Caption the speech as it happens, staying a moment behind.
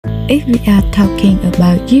if we are talking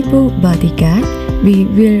about yibo bodyguard, we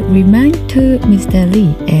will remind to Mr.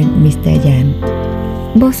 Lee and Mr. Yan.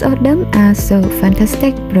 Both of them are so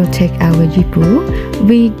fantastic protect our yibo.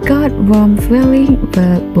 We got warm feeling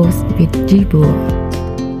both with yibo.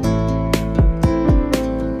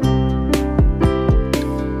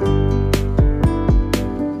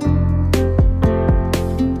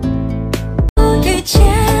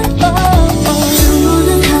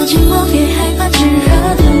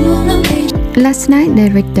 Last night,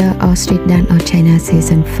 director of Street Dance of China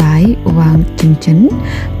Season 5, Wang Jingchen,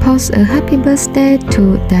 posted a happy birthday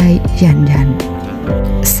to Dai Yan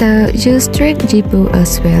Yan. So you street yibo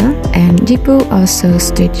as well, and yibo also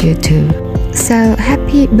street you too. So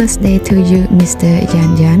happy birthday to you, Mr.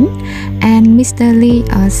 Yan Yan, and Mr. Lee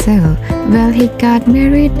also. Well, he got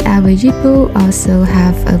married, our yibo also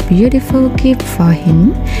have a beautiful gift for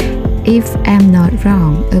him. If I'm not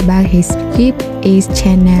wrong about his gift is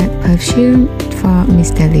Chanel perfume for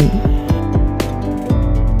Mr. Lee.